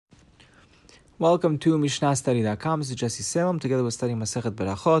Welcome to MishnahStudy.com. This is Jesse Salem. Together we're studying Masechet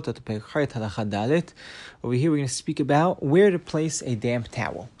Berachot at the Perek Chet Halacha Dalet. Over here we're going to speak about where to place a damp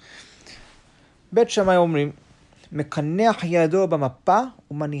towel. Bet Shammai Omrim Mekanech yado b'mappa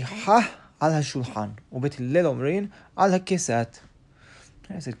u'manichah al hashulchan u'bet Hillel Omrin al hakesat.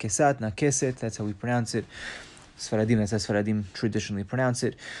 I said kesat, not keset. That's how we pronounce it. Sfaradim, that's how Sfaradim traditionally pronounce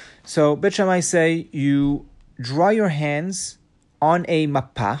it. So Bet Shammai say you dry your hands on a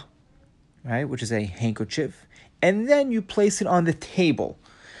mappah, right, which is a handkerchief, and then you place it on the table.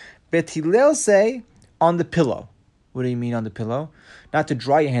 Bet Hillel say on the pillow. What do you mean on the pillow? Not to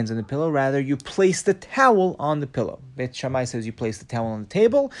dry your hands on the pillow, rather you place the towel on the pillow. Bet Shammai says you place the towel on the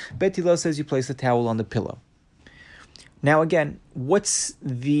table. Bet Hillel says you place the towel on the pillow. Now again, what's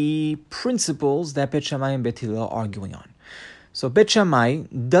the principles that Bet Shammai and Bet Hillel are arguing on? So Bet Shammai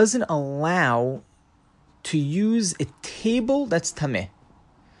doesn't allow to use a table that's tameh.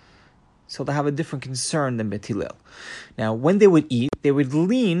 So they have a different concern than Bet Hillel. Now, when they would eat, they would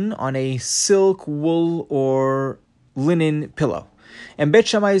lean on a silk, wool, or linen pillow. And Bet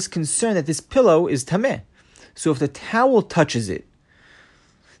Shammai is concerned that this pillow is tameh. So if the towel touches it,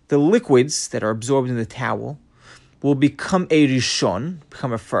 the liquids that are absorbed in the towel will become a rishon,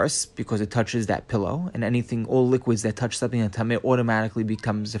 become a first, because it touches that pillow. And all liquids that touch something in tameh automatically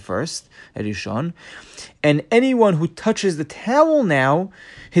becomes the first, a rishon. And anyone who touches the towel now,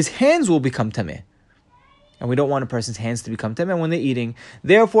 his hands will become tameh. And we don't want a person's hands to become tameh when they're eating.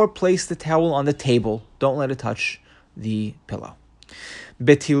 Therefore, place the towel on the table. Don't let it touch the pillow.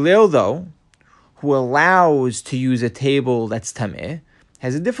 Bet Hillel, though, who allows to use a table that's tameh,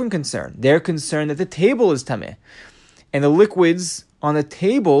 has a different concern. They're concerned that the table is tameh. And the liquids on the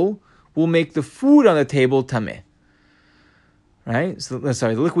table will make the food on the table tameh. Right?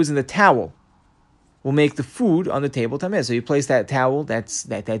 The liquids in the towel will make the food on the table tameh. So you place that towel that's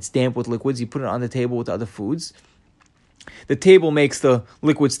damp with liquids, you put it on the table with other foods. The table makes the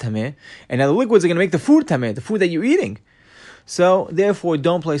liquids tameh, and now the liquids are going to make the food tameh, the food that you're eating. So therefore,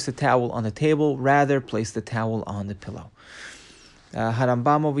 don't place the towel on the table, rather place the towel on the pillow.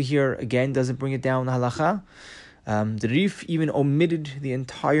 Harambam over here, again, doesn't bring it down the halacha. The Rif even omitted the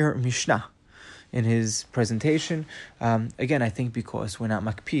entire Mishnah in his presentation. Again, I think because we're not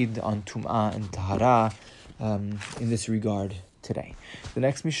makpid on Tum'ah and Tahara in this regard today. The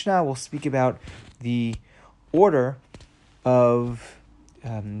next Mishnah will speak about the order of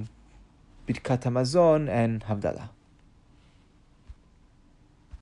Birkat Hamazon and Havdalah.